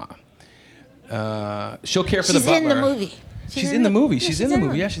cinema. She'll care for the butler. She's in the movie. She's in the movie. She's in the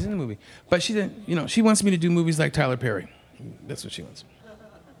movie. Yeah, she's in the movie. But she didn't, you know, she wants me to do movies like Tyler Perry. That's what she wants.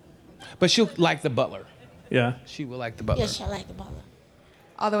 But she'll like The Butler. Yeah. She will like The Butler. Yeah, she'll like The Butler.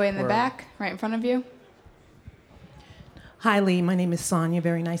 All the way in the back, right in front of you. Hi, Lee. My name is Sonia.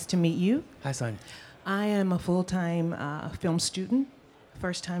 Very nice to meet you. Hi, Sonia. I am a full-time film student,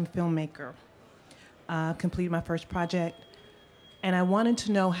 first-time filmmaker. Completed my first project. And I wanted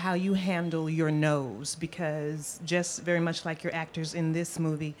to know how you handle your no's, because just very much like your actors in this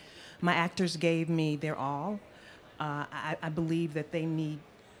movie, my actors gave me their all. I believe that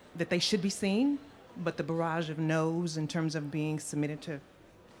they should be seen, but the barrage of no's in terms of being submitted to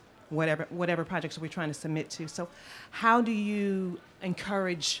whatever projects we're trying to submit to. So how do you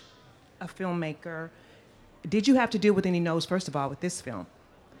encourage a filmmaker? Did you have to deal with any no's, first of all, with this film,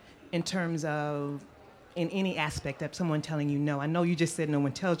 in terms of in any aspect of someone telling you no? I know you just said no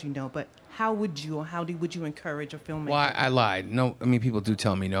one tells you no, but how would you encourage a filmmaker? Well, I lied. No, I mean, people do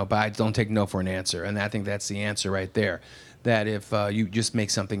tell me no, but I don't take no for an answer. And I think that's the answer right there. That if you just make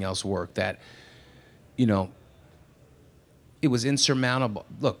something else work, that, you know, it was insurmountable.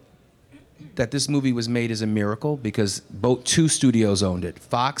 Look, that this movie was made is a miracle because two studios owned it,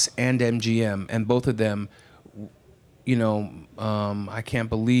 Fox and MGM, and both of them, you know, I can't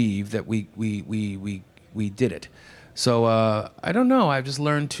believe that we did it. So I don't know. I've just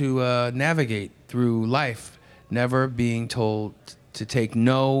learned to navigate through life, never being told to take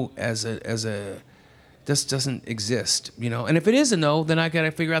no as a just doesn't exist, you know. And if it is a no, then I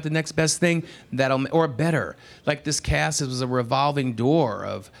gotta figure out the next best thing or better. Like this cast, it was a revolving door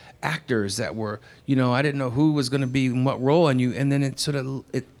of actors that were, you know, I didn't know who was going to be in what role, and then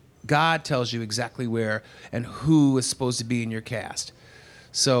God tells you exactly where and who is supposed to be in your cast.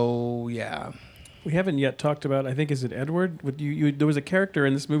 So yeah. We haven't yet talked about, I think, is it Edward? There was a character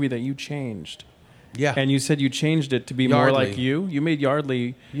in this movie that you changed. Yeah. And you said you changed it to be more like you. You made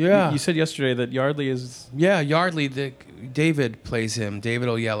Yardley. Yeah. You said yesterday that Yardley is... Yeah, Yardley, David plays him. David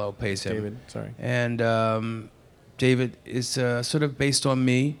Oyelowo plays him. David, sorry. And David is sort of based on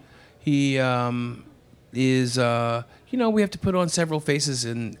me. He is, you know, we have to put on several faces,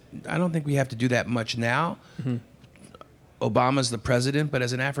 and I don't think we have to do that much now. Mm-hmm. Obama's the president, but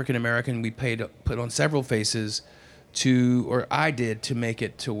as an African American, we put on several faces I did to make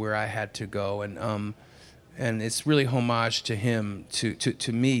it to where I had to go, and it's really homage to him,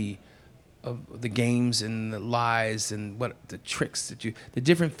 to me, the games and the lies and what the tricks the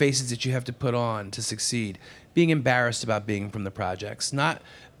different faces that you have to put on to succeed. Being embarrassed about being from the projects, not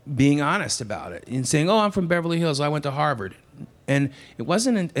being honest about it and saying, "Oh, I'm from Beverly Hills. I went to Harvard." And it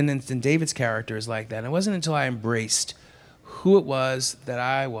wasn't, and David's character is like that. And it wasn't until I embraced who it was that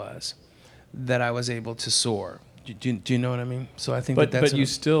I was able to soar. Do you know what I mean? So I think that's. But you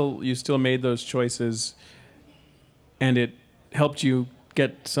still made those choices, and it helped you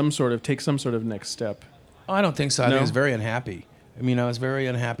take some sort of next step. Oh, I don't think so. I think No? I was very unhappy. I mean, I was very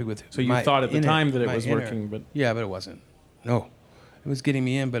unhappy with. So you thought at the time that it was inner. working, but Yeah, but it wasn't. No, it was getting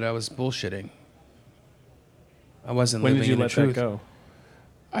me in, but I was bullshitting. I wasn't when living did you in the let truth. that go?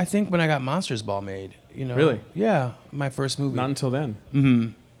 I think when I got Monsters Ball made. You know. Really? Yeah, my first movie. Not until then. Mm-hmm.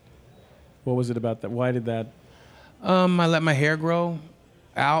 What was it about that? Why did that? I let my hair grow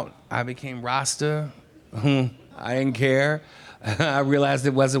out. I became Rasta. I didn't care. I realized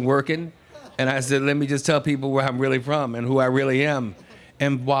it wasn't working. And I said, let me just tell people where I'm really from and who I really am.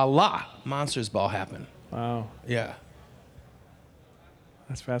 And voila, Monsters Ball happened. Wow. Yeah.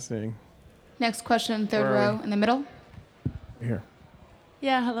 That's fascinating. Next question, third Where are row in the middle. Here.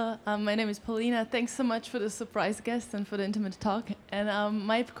 Yeah, hello. My name is Paulina. Thanks so much for the surprise guest and for the intimate talk. And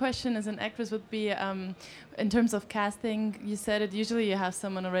my question as an actress would be, in terms of casting, you said it, usually you have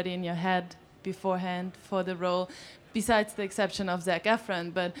someone already in your head beforehand for the role, besides the exception of Zac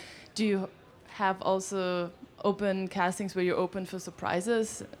Efron. But do you have also open castings where you're open for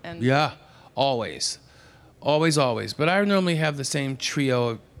surprises? And Yeah, always. Always, always. But I normally have the same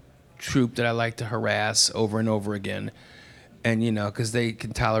troupe that I like to harass over and over again. And, you know, because they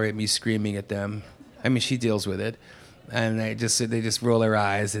can tolerate me screaming at them. I mean, she deals with it. And they just roll their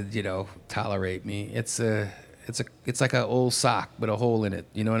eyes and, you know, tolerate me. It's like an old sock with a hole in it.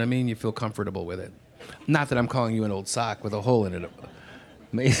 You know what I mean? You feel comfortable with it. Not that I'm calling you an old sock with a hole in it.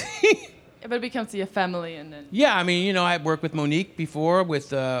 Amazing. But it becomes your family and then... Yeah, I mean, you know, I've worked with Monique before in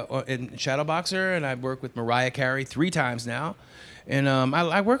Shadowboxer, and I've worked with Mariah Carey 3 times now. And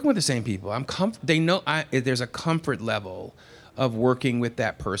I work with the same people. They know there's a comfort level of working with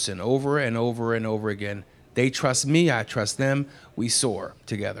that person over and over and over again. They trust me, I trust them. We soar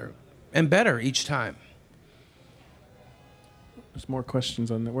together, and better each time. There's more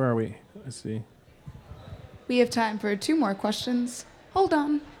questions on that. Where are we? Let's see. We have time for 2 more questions. Hold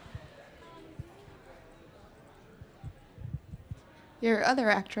on. Your other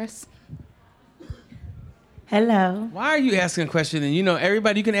actress. Hello. Why are you asking a question? And you know,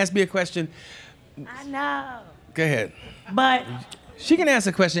 everybody, you can ask me a question. I know. Go ahead. But she can ask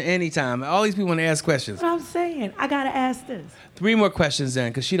a question anytime. All these people want to ask questions. what I'm saying, I gotta ask this. 3 more questions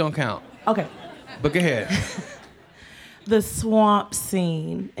then, because she don't count. Okay. But go ahead. The swamp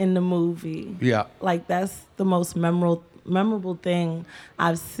scene in the movie. Yeah. Like that's the most memorable thing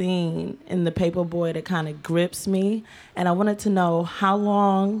I've seen in The Paperboy that kind of grips me. And I wanted to know how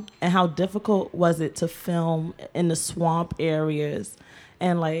long and how difficult was it to film in the swamp areas,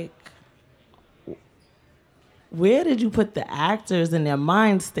 and like where did you put the actors in their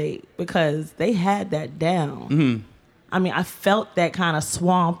mind state, because they had that down. Mm-hmm. I mean, I felt that kind of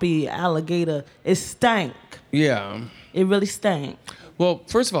swampy alligator. It stank. Yeah. It really stank. Well,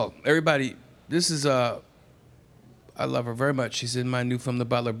 first of all, everybody, this is I love her very much. She's in my new film, The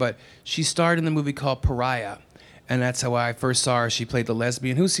Butler, but she starred in the movie called Pariah, and that's how I first saw her. She played the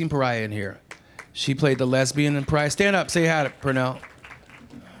lesbian. Who's seen Pariah in here? She played the lesbian in Pariah. Stand up, say hi to Pernell.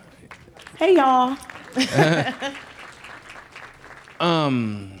 Hey, y'all.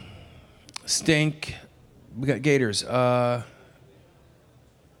 Stink. We got Gators. It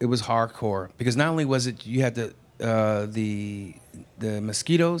was hardcore because not only was it you had the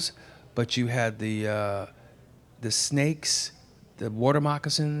mosquitoes, but you had the snakes, the water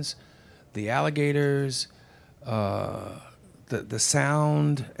moccasins, the alligators, the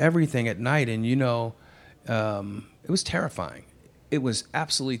sound, everything at night, and you know, it was terrifying. It was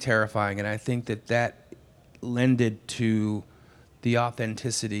absolutely terrifying, and I think that lended to the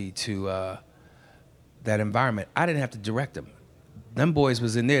authenticity to that environment. I didn't have to direct them. Them boys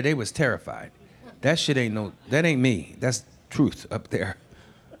was in there, they was terrified. That shit that ain't me. That's truth up there,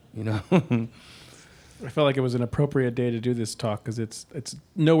 you know? I felt like it was an appropriate day to do this talk because it's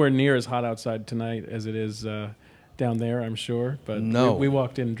nowhere near as hot outside tonight as it is down there, I'm sure. But no. we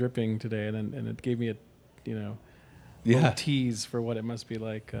walked in dripping today, and it gave me a, you know, Yeah. little tease for what it must be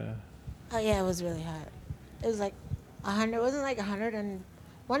like. Oh yeah, it was really hot. It was like 100. It wasn't like 100, and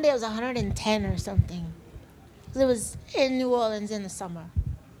one day it was 110 or something. It was in New Orleans in the summer.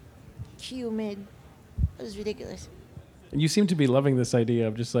 Humid. It was ridiculous. And you seem to be loving this idea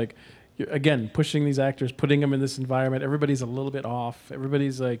of just like, again, pushing these actors, putting them in this environment. Everybody's a little bit off.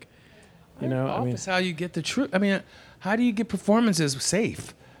 Everybody's like, You know, I mean, That's how you get the truth. I mean, how do you get performances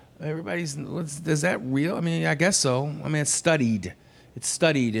safe? Is that real? I mean, I guess so. I mean, it's studied.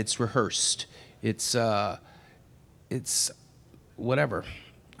 It's rehearsed. It's whatever.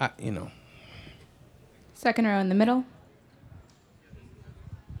 You know. Second row in the middle.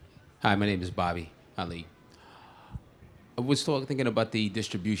 Hi, my name is Bobby Ali. I was thinking about the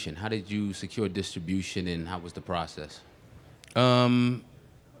distribution. How did you secure distribution, and how was the process?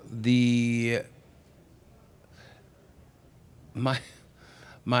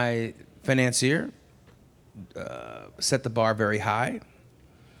 My financier set the bar very high,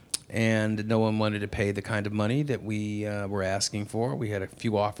 and no one wanted to pay the kind of money that we were asking for. We had a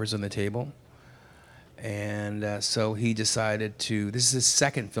few offers on the table, and so he decided to. This is his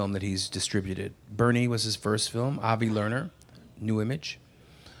second film that he's distributed. Bernie was his first film. Avi Lerner, New Image.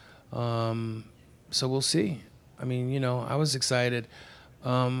 So we'll see. I mean, you know, I was excited.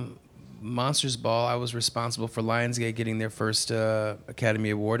 Monsters Ball, I was responsible for Lionsgate getting their first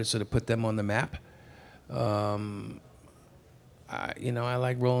Academy Award, and sort of put them on the map. I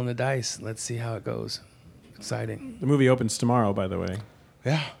like rolling the dice. Let's see how it goes. Exciting. The movie opens tomorrow, by the way.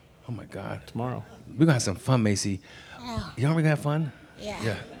 Yeah. Oh my God. Tomorrow. We're gonna have some fun, Macy. Yeah. You know we're gonna have fun? Yeah.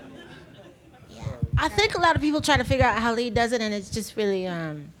 Yeah. I think a lot of people try to figure out how Lee does it, and it's just really,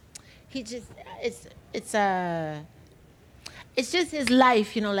 it's just his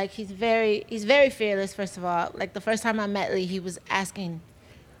life, you know. Like he's very fearless. First of all, like the first time I met Lee, he was asking.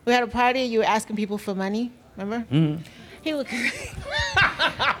 We had a party. You were asking people for money. Remember? Mm-hmm. He would. No,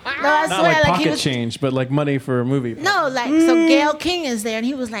 I Not swear, like he pocket was. change, but like money for a movie. No, like so Gayle King is there, and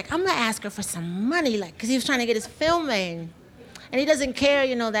he was like, "I'm gonna ask her for some money," like, because he was trying to get his film made, and he doesn't care,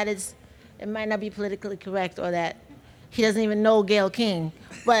 you know, that it might not be politically correct or that he doesn't even know Gayle King,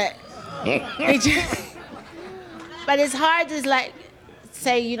 but but it's hard to like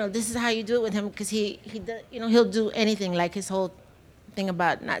say, you know, this is how you do it with him, because he does, you know, he'll do anything. Like his whole thing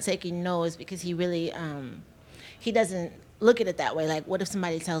about not taking no is because he really he doesn't look at it that way. Like, what if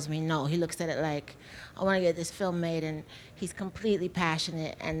somebody tells me no? He looks at it like, I want to get this film made, and he's completely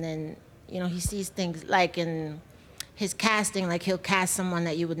passionate. And then, you know, he sees things like in his casting, like he'll cast someone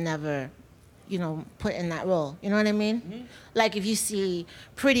that you would never, you know, put in that role. You know what I mean? Mm-hmm. Like if you see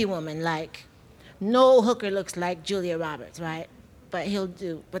Pretty Woman, like no hooker looks like Julia Roberts, right? But he'll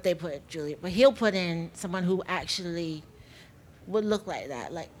put in someone who actually would look like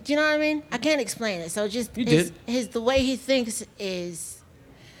that. Like, do you know what I mean? I can't explain it. So just the way he thinks is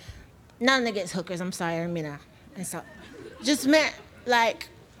nothing against hookers. I'm sorry, I didn't mean to. And so just meant like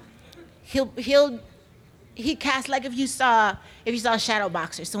he cast, like if you saw Shadow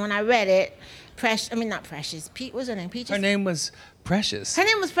Boxer. So when I read it, not Precious. Pete, what's her name? Peaches? Her name was Precious. Her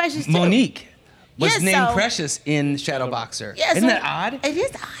name was Precious too. Monique was Yeah, named so- Precious in Shadow Boxer. Yeah, Isn't so- that odd? It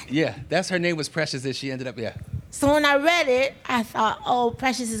is odd. Yeah, that's her name was Precious that she ended up, yeah. So when I read it, I thought, oh,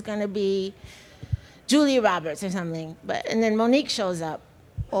 Precious is gonna be Julia Roberts or something. And then Monique shows up,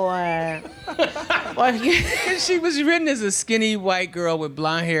 or she was written as a skinny white girl with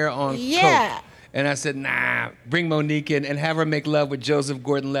blonde hair on Yeah. coke. And I said, nah, bring Monique in and have her make love with Joseph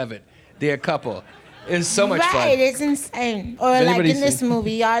Gordon-Levitt. They're a couple. It's so much fun. Right, it's insane. Or Has like anybody in this seen-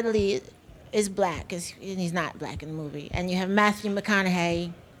 movie, Yardley is black, and he's not black in the movie. And you have Matthew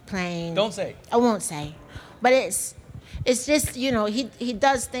McConaughey playing. Don't say. I won't say. But it's just, you know, he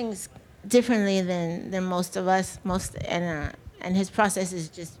does things differently than most of us. And his process is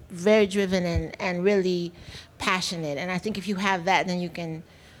just very driven and really passionate. And I think if you have that, then you can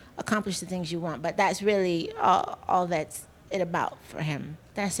accomplish the things you want. But that's really all that's it about for him.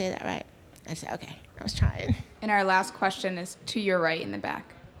 Did I say that right? I said, okay, I was trying. And our last question is to your right in the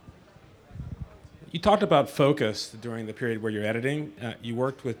back. You talked about focus during the period where you're editing. You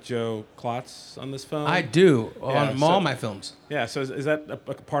worked with Joe Klotz on this film. I do, on all my films. Yeah, so is that a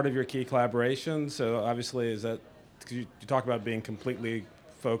part of your key collaboration? So obviously, is that, because you talk about being completely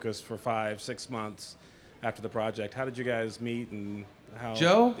focused for 5-6 months after the project. How did you guys meet and how?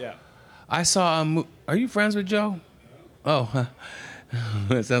 Joe? Yeah. I saw are you friends with Joe? Oh, huh.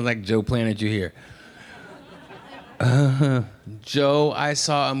 It sounds like Joe planted you here. Joe, I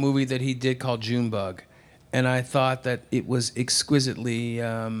saw a movie that he did called Junebug, and I thought that it was exquisitely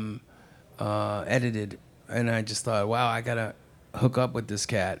edited, and I just thought, wow, I gotta hook up with this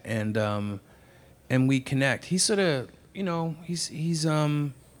cat, and we connect. He's sort of, you know, he's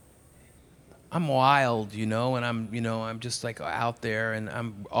I'm wild, you know, and I'm just like out there, and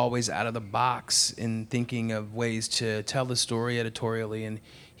I'm always out of the box in thinking of ways to tell the story editorially, and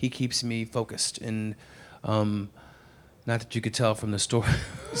he keeps me focused. And Not that you could tell from the story.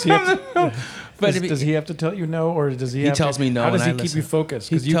 Does he have to, But does he have to tell you no, or does he? He have tells to, me no. How does and he I keep listen. you focused?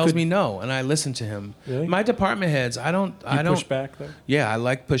 He 'Cause you tells could- me no, and I listen to him. Really? My department heads, I don't. push back though. Yeah, I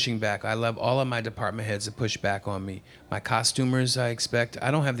like pushing back. I love all of my department heads to push back on me. My costumers, I expect. I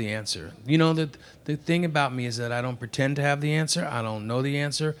don't have the answer. You know, the thing about me is that I don't pretend to have the answer. I don't know the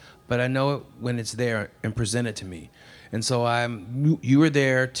answer, but I know it when it's there and present it to me. And so you are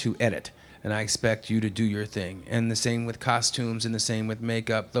there to edit, and I expect you to do your thing. And the same with costumes, and the same with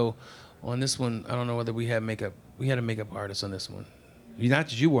makeup. Though on this one, I don't know whether we had makeup. We had a makeup artist on this one. Not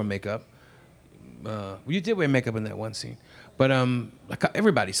that you wore makeup. You did wear makeup in that one scene, but like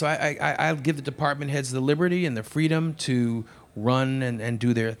everybody. So I give the department heads the liberty and the freedom to run and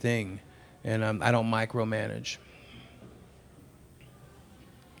do their thing, and I don't micromanage.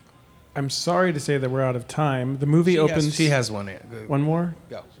 I'm sorry to say that we're out of time. The movie opens. She has one. One more.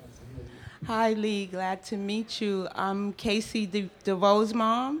 Go. Hi, Lee. Glad to meet you. I'm Casey DeVoe's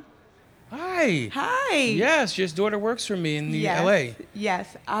mom. Hi. Hi. Yes, your daughter works for me in Yes. L.A.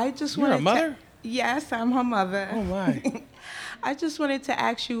 Yes. I just You're wanted a mother? Yes, I'm her mother. Oh my. I just wanted to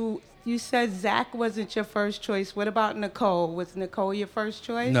ask you. You said Zach wasn't your first choice. What about Nicole? Was Nicole your first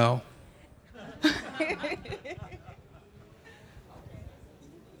choice? No.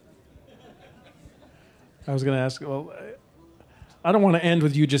 I was going to ask. Well, I don't want to end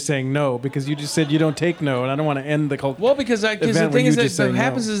with you just saying no, because you just said you don't take no, and I don't want to end the cult. Well, because the thing is that what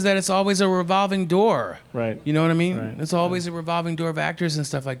happens is is that it's always a revolving door. Right. You know what I mean? Right. It's always a revolving door of actors and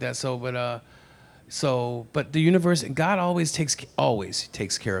stuff like that. So, but the universe, God always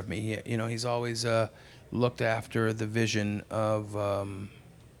takes care of me. He's always looked after the vision of.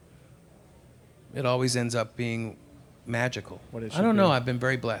 It always ends up being magical. What it I don't should know. be. I've been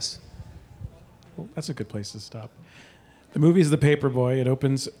very blessed. Well, that's a good place to stop. The movie is The Paperboy. It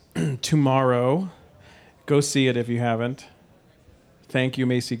opens tomorrow. Go see it if you haven't. Thank you,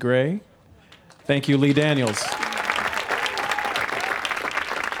 Macy Gray. Thank you, Lee Daniels.